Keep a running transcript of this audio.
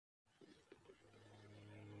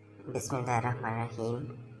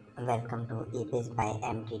Bismillahirrahmanirrahim. Welcome to eBiz by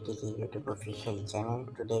MTKK YouTube official channel.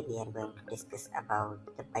 Today we are going to discuss about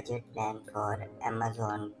the budget plan for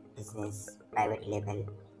Amazon business private label.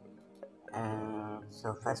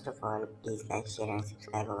 So first of all, please like, share and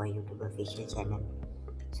subscribe our YouTube official channel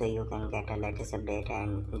so you can get a latest update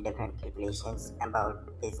and different calculations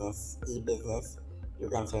about business, e-business. You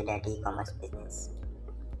can say that e-commerce business.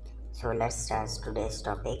 So let's start today's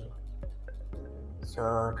topic.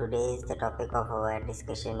 So today's the topic of our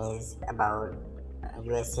discussion is about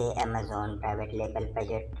USA Amazon private label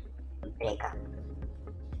budget breakup.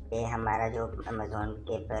 ये हमारा जो Amazon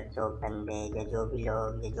के पर जो बंदे या जो भी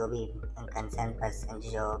लोग या जो भी कंसर्न पर्सन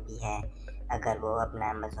जो भी है, अगर वो अपना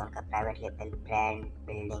अमेज़ोन का प्राइवेट लेबल ब्रांड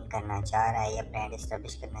बिल्डिंग करना चाह रहा है या ब्रांड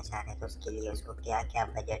इस्टेब्लिश करना चाह रहा है, तो उसके लिए उसको क्या क्या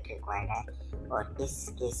बजट रिक्वायर्ड है और किस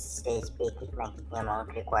किस स्टेज पे कितना कितना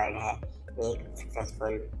अमाउंट रिक्वायर्ड है एक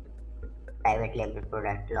successful private label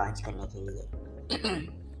product launch करने के लिए।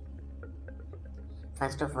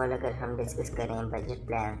 फर्स्ट ऑफ ऑल अगर हम डिस्कस करें बजट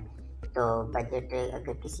प्लान, तो बजट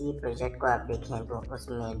अगर किसी भी प्रोजेक्ट को आप देखें तो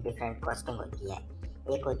उसमें डिफरेंट कॉस्टिंग होती है।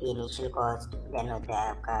 एक होती है इनिशियल कॉस्ट, देन होता है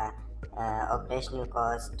आपका ऑपरेशनल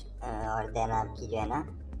कॉस्ट और देन आपकी जो है ना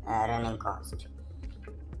रनिंग कॉस्ट।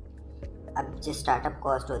 अब जो स्टार्टअप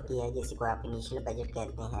कॉस्ट होती है जिसी को आप इनिशियल बजट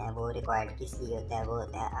कहते हैं, वो रिक्वायर्ड किस लिए होता है? वो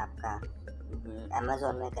होता है आपका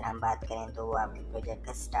अमेज़ोन में अगर हम बात करें तो वो आपके प्रोजेक्ट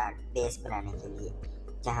का स्टार्ट बेस बनाने के लिए,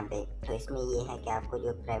 जहाँ पे तो इसमें ये है कि आपको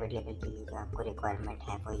जो प्राइवेट लेवल के लिए जो आपको रिक्वायरमेंट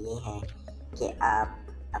है वो ये है कि आप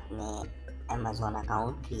अपने अमेज़ोन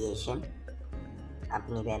अकाउंट क्रिएशन,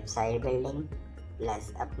 अपनी वेबसाइट बिल्डिंग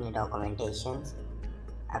प्लस अपने documentations,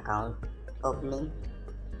 account opening,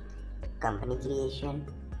 company creation,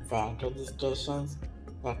 VAT registrations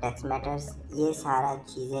या टैक्स मैटर्स, ये सारा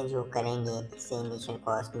चीज़ें जो करेंगे इससे इनिशियल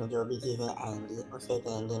कॉस्ट में जो भी चीज़ें आएंगी उसे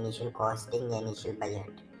कहेंगे इनिशियल कॉस्टिंग या इनिशियल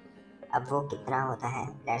बजट। अब वो कितना होता है?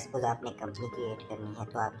 लेट्स सपोज आपने कंपनी क्रिएट करनी है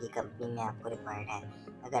तो आपकी कंपनी में आपको रिक्वायर्ड है,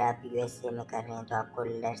 अगर आप यूएसए में कर रहे हैं तो आपको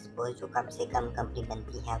लेट्स सपोज जो कम से कम कंपनी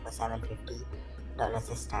बनती है वो $750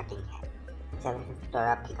 से स्टार्टिंग है। $750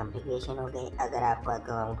 आपकी कंपनी क्रिएशन हो गई। अगर आपको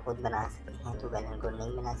अकाउंट खुद बना सकते हैं तो वेल एंड गुड,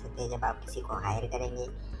 नहीं बना सकते, जब आप किसी को हायर करेंगे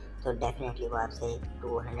तो डेफिनेटली वो आपसे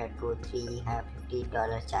 $200 to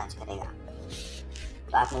 $350 चार्ज करेगा।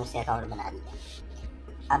 तो आपने उससे अकाउंट बना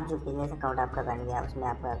लिया। अब जो बिजनेस अकाउंट आपका बन गया उसमें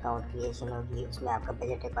आपका अकाउंट क्रिएशन होगी, उसमें आपका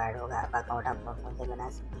बजट रिक्वायर्ड होगा। अब अकाउंट आप कौन से बना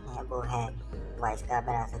सकते हैं? वो है वाइस का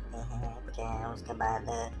बना सकते हैं, क्या उसके बाद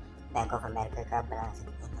बैंक ऑफ अमेरिका का बना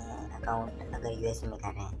सकते हैं अकाउंट अगर यूएस में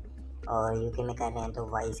कर रहे हैं, और यूके में कर रहे हैं तो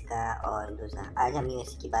वाइस का। और दूसरा, आज हम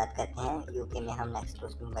यूएस की बात करते हैं, यूके में हम नेक्स्ट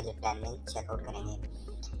उसमें बजट प्लान में चेकआउट करेंगे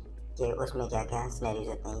कि उसमें क्या क्या सिनेरियोज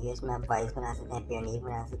होते हैं। यूएस में आप वाइस बना सकते हैं, पियोनियर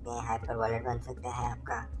बना सकते हैं, हाइपर वॉलेट बन सकता है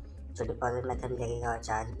आपका, जो डिपॉजिट मेथड लगेगा और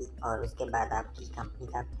चार्ज भी, और उसके बाद आपकी कंपनी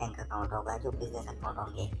का बैंक अकाउंट होगा जो बिजनेस अकाउंट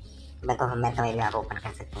होंगे। बैंक ऑफ अमेरिका में भी आप ओपन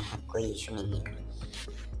कर सकते हैं, कोई इशू नहीं है।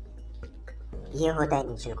 ये होता है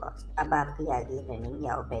इनिशियल कॉस्ट। अब आपकी आ गई रनिंग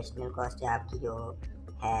या ऑपरेशनल कॉस्ट, या आपकी जो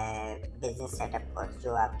है बिजनेस सेटअप कॉस्ट,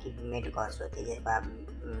 जो आपकी मिड कॉस्ट होती है। जैसे आप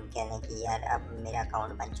कह लें कि यार अब मेरा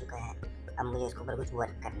अकाउंट बन चुका है, अब मुझे उसके ऊपर कुछ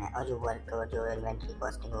वर्क करना है, और जो वर्क और जो इन्वेंट्री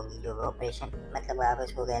कॉस्टिंग होगी, जो ऑपरेशन, मतलब आप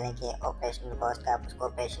इसको कह लें कि ऑपरेशनल कॉस्ट, आप उसको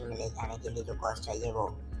ऑपरेशन में ले जाने के लिए जो कॉस्ट चाहिए वो,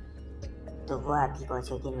 तो वो आपकी कौन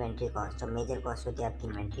सी होती है? Inventory cost. जो मेजर कॉस्ट होती है आपकी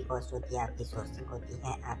इन्वेंट्री कॉस्ट होती है, आपकी सोर्सिंग होती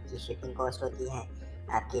है, आपकी शिपिंग कॉस्ट होती है,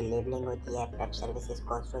 आपकी लेबलिंग होती है, प्रेप सर्विसेज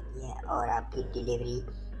कॉस्ट होती है, और आपकी डिलीवरी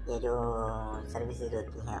ये जो सर्विसेज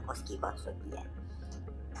होती हैं उसकी कॉस्ट होती है।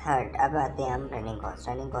 थर्ड, अब आते हैं हम रनिंग कॉस्ट।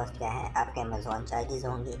 रनिंग कॉस्ट क्या है? आपके अमेज़ॉन चार्जेस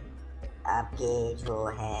होंगे, आपके जो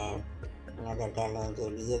है अगर कह लें कि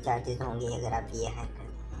VA चार्जेस होंगे अगर आप VA हायर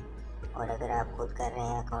करते हैं, और अगर आप खुद कर रहे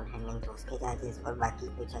हैं अकाउंट हैंडलिंग तो उसके चार्जेस, और बाकी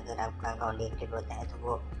कुछ अगर आपका अकाउंट एक्टिव होता है तो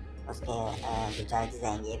वो उसके जो चार्जेस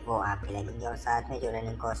आएंगे वो आपके लगेंगे। और साथ में जो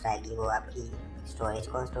रनिंग कॉस्ट आएगी वो आपकी स्टोरेज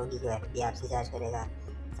कॉस्ट होगी जो FBA आपसे चार्ज करेगा,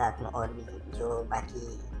 साथ में और भी जो बाकी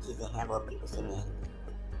चीज़ें हैं वो भी उसी में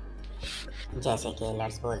आएंगी, जैसे कि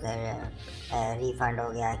लेट्स सपोज रिफ़ंड हो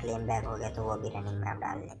गया, क्लेम बैक हो गया, तो वो भी रनिंग में आप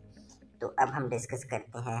डाल लें। तो अब हम डिस्कस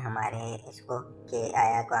करते हैं हमारे इसको कि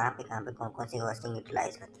आया कहाँ पे कौन कौन सी कॉस्टिंग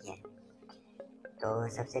यूटिलाइज होती है। तो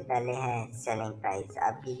सबसे पहले है सेलिंग प्राइस।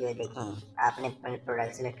 आपकी जो देखें, आपने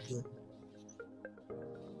प्रोडक्ट सेलेक्ट की,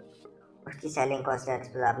 उसकी सेलिंग कॉस्ट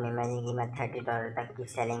आपने इमेजिन की मैं $30 तक की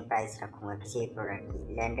सेलिंग प्राइस रखूँगा किसी भी प्रोडक्ट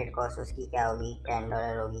की। लैंडेड कॉस्ट उसकी क्या होगी?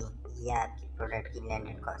 $10 होगी। ये आपकी प्रोडक्ट की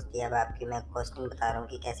लैंडेड कॉस्ट। ये अब आपकी मैं कॉस्टिंग बता रहा हूँ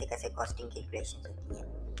कि कैसे कैसे कॉस्टिंग कैलकुलेशन होती है।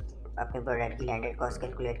 अपने प्रोडक्ट की लैंडेड कॉस्ट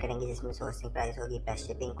कैलकुलेट करेंगे, जिसमें सोर्सिंग प्राइस होगी प्लस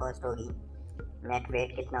शिपिंग कॉस्ट होगी, नेट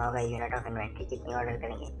वेट कितना होगा, यूनिट ऑफ इन्वेंट्री कितनी ऑर्डर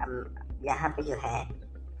करेंगे। अब यहाँ पे जो है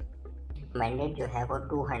मैंडेट जो है वो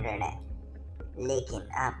 200 है, लेकिन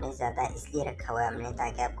आपने ज़्यादा इसलिए रखा हुआ है हमने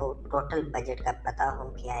ताकि आपको टोटल बजट का पता हो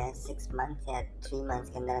कि आया 6 मंथ या 3 मंथ्स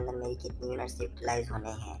के अंदर अंदर मेरी कितनी यूनिट्स यूटिलाइज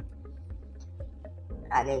होने हैं।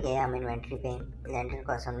 आगे गए हम इन्वेंट्री पे। लैंडर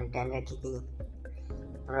कॉस्ट हमने 10 रखी थी।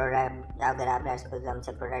 प्रोडक्ट, अगर आप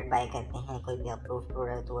हमसे प्रोडक्ट बाय करते हैं कोई भी अप्रूव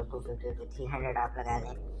प्रोडक्ट तो वो 250 to 300 आप लगा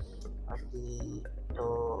लें उसकी। तो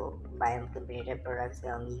बाय कंप्लीटेड प्रोडक्ट्स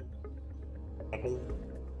होंगी।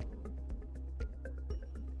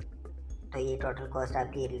 तो ये टोटल कॉस्ट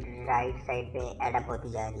आपकी राइट साइड पे एडअप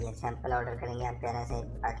होती जा रही है। सैंपल ऑर्डर करेंगे आप चाइना से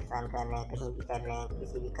पाकिस्तान कर रहे हैं, कहीं भी कर रहे हैं,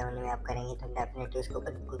 किसी भी कंपनी में आप करेंगे तो डेफिनेटली उसके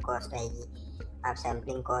ऊपर कोई कॉस्ट आएगी। आप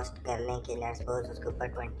सैम्पलिंग कॉस्ट कर लें कि लेट्स सपोज उसके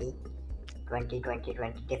ऊपर 20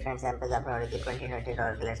 डिफरेंट सैंपल्स आपने ऑर्डर किए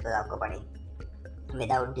 $20 के लेट्स सपोज आपको पड़े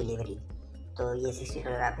विदाउट डिलीवरी, तो ये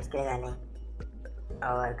 $60 आप इसके लगा लें।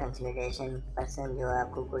 और कंसल्टेशन पर्सन जो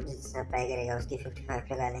आपको गुड्स सप्लाई करेगा उसकी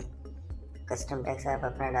 55 लगा लें। कस्टम टैक्स आप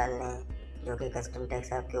अपना डाल लें जो कि कस्टम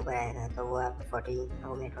टैक्स आपके ऊपर आएगा तो वो आप 40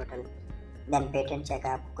 हो गए टोटल। देन पेटेंट चेक,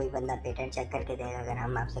 आप कोई बंदा पेटेंट चेक करके देगा, अगर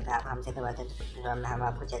हम हमसे करवाते हैं तो हम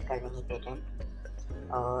आपको चेक कर देंगे पेटेंट।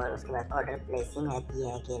 और उसके बाद ऑर्डर प्लेसिंग आती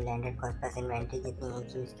है कि लैंडेड कॉस्ट प्लस इन्वेंट्री कितनी है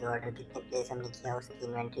कि उसके ऑर्डर कितने प्लेस हमने किया उसकी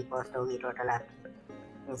इन्वेंट्री कॉस्ट होगी टोटल आपकी।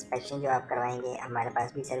 इंस्पेक्शन जो आप करवाएंगे, हमारे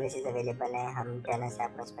पास भी सर्विसेज अवेलेबल हैं, हम चाइना से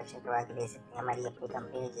आपको इंस्पेक्शन करवा के दे सकते हैं। हमारी अपनी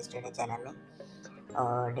कंपनी रजिस्टर्ड है चाइना में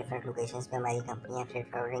और डिफरेंट लोकेशंस पे हमारी कंपनियाँ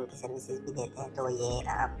फ्रेट फॉरवर्डिंग की सर्विसेज भी देते हैं। तो ये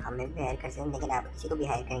आप हमें भी हायर कर सकते हैं, लेकिन आप किसी को भी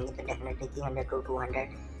हायर करेंगे तो डेफिनेटली 300 to 200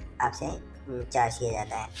 आपसे चार्ज किया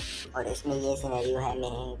जाता है। और इसमें ये सिनेरियो है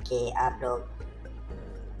मेरे कि आप लोग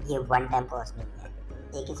ये वन टाइम कॉस्ट नहीं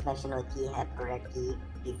है। एक इंस्पेक्शन होती है प्रोडक्ट की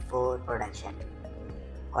बिफोर प्रोडक्शन,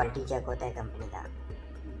 क्वालिटी चेक होता है कंपनी का।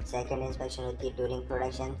 सेकेंड इंस्पेक्शन होती है ड्यूरिंग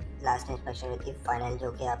प्रोडक्शन। लास्ट इंस्पेक्शन होती है फाइनल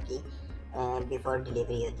जो कि आपकी बिफोर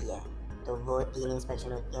डिलीवरी होती है। तो वो 3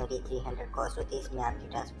 इंस्पेक्शन होती हैं और ये 300 कॉस्ट होती है। इसमें आपकी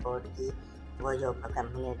ट्रांसपोर्ट की वो जो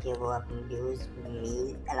कंपनी होती है वो अपनी ड्यूज़,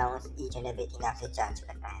 मील अलाउंस, ईच एंड एवरीथिंग आपसे चार्ज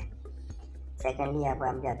करता है। सेकेंडली अब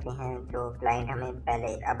हम जाते हैं तो क्लाइंट हमें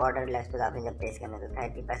पहले अब ऑर्डर लेस तो आपने जब प्लेस करना है तो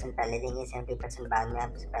 30% पहले देंगे, 70% बाद में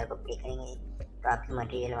आप सप्लायर को पे करेंगे तो आपकी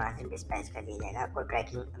मटेरियल वहाँ से डिस्पैच कर दिया जाएगा, आपको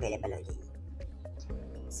ट्रैकिंग अवेलेबल हो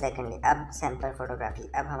जाएगी। सेकेंडली अब सैंपल फोटोग्राफी।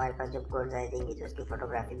 अब हमारे पास जब गुड्स आ जाएंगी तो उसकी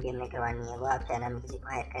फोटोग्राफी भी हमने करवानी है। वो आप चाइना में किसी को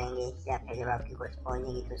हायर करेंगे या फिर जब आपकी गुड्स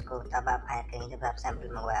पहुँचेंगी तो उसको तब आप हायर करेंगे जब आप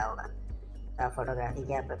सैंपल मंगवाया होगा। तो आप फोटोग्राफी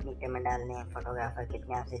की आप अपनी पेमेंट डाल दें। फोटोग्राफर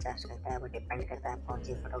कितने आपसे चार्ज करता है वो डिपेंड करता है कौन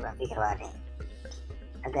सी फोटोग्राफी करवा रहे हैं।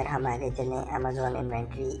 अगर हम आगे चलें Amazon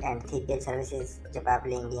inventory and 3PL services जब आप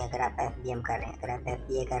लेंगे, अगर आप FBM कर रहे हैं, अगर आप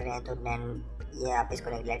FBA कर रहे हैं तो देन ये आप इसको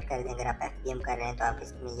नेगलेक्ट कर दें। अगर आप FBM कर रहे हैं तो आप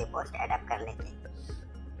इसमें ये कॉस्ट एडअप कर लेंगे।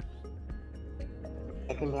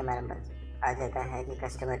 सेकेंडली हमारे पास आ जाता है कि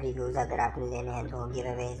कस्टमर रिव्यूज़ अगर आपने लेने हैं तो गिव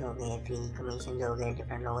अवेज हो गए, फ्री कमीशन हो गए,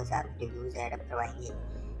 डिफरेंट लोगों से आप रिव्यूज़ ऐड करवाएंगे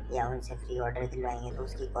या उनसे फ्री ऑर्डर दिलवाएंगे तो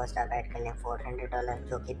उसकी कॉस्ट आप ऐड कर लें $400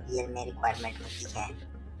 जो कि PL में रिक्वायरमेंट होती है।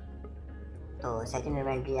 तो सेकेंड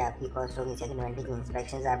इन्वेंट्री आपकी कॉस्ट होगी। सेकेंड इन्वेंट्री की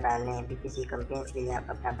इंस्पेक्शन आप डाल लें। BPC कंप्लेंट्स के लिए आप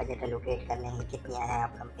अपना बजट एलोकेट कर लें कितनी आया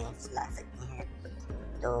आप कंप्लेंट्स ला सकती हैं,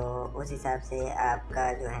 तो उस हिसाब से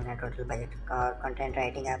आपका जो है ना टोटल बजट का। और कंटेंट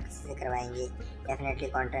राइटिंग आप किसी से करवाएंगे, डेफिनेटली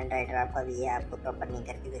कंटेंट राइटर आपका भी है, आपको प्रॉपर नहीं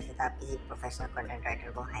करके दे सकता, आप किसी प्रोफेशनल कंटेंट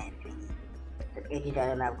राइटर को हायर करेंगे। तो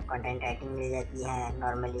 $80 में आपको कंटेंट राइटिंग मिल जाती है।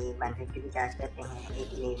 नॉर्मली 150 भी चार्ज करते हैं,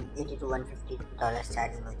 80 to 150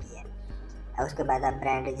 चार्जिंग होती है। और उसके बाद आप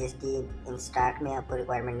ब्रांड रजिस्ट्री इन स्टार्ट में आपको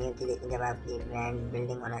रिक्वायरमेंट नहीं होती, लेकिन जब आपकी ब्रांड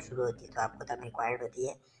बिल्डिंग होना शुरू होती है तो आपको तब रिक्वायर्ड होती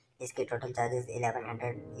है। इसके टोटल चार्जेस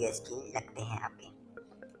 $1100 लगते हैं आपके।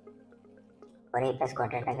 और ए प्लस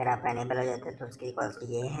कॉन्टेंट अगर आप अनेबल हो जाते हैं तो उसकी कॉस्ट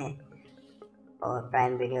ये है। और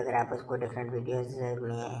प्राइम वीडियो अगर आप उसको डिफरेंट वीडियोस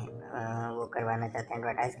में वो करवाना चाहते हैं,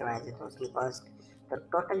 एडवर्टाइज करवाना चाहते हैं तो उसकी कॉस्ट। तो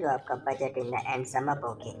टोटल जो आपका budget in the and sum up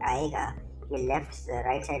होके आएगा, ये लेफ्ट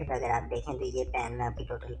राइट साइड पर अगर आप देखें तो ये पैन में आपकी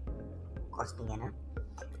टोटल कॉस्टिंग है ना।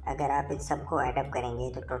 अगर आप इस सबको एडअप करेंगे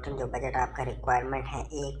तो टोटल जो बजट आपका रिक्वायरमेंट है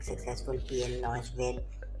एक successful PL launch with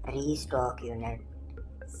restock unit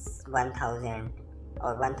 1000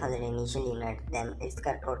 और 1000 इनिशियल यूनिट, देन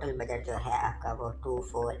इसका टोटल बजट जो है आपका वो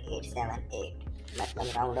 24878, मतलब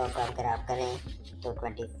राउंड ऑफ अगर आप करें तो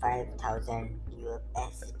 25,000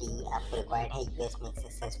 USD आपको रिक्वायर्ड है US में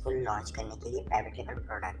सक्सेसफुल लॉन्च करने के लिए private label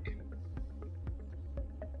product.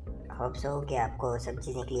 Hope so कि आपको सब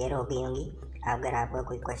चीज़ें क्लियर हो गई होंगी। अगर आपका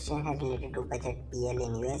कोई क्वेश्चन है related to budget PL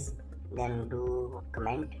in US, then do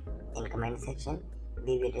comment in comment section.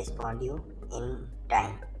 We will respond you in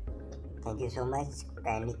time. Thank you so much.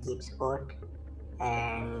 Kindly keep support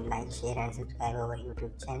and like, share and subscribe our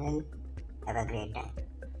YouTube channel. Have a great time.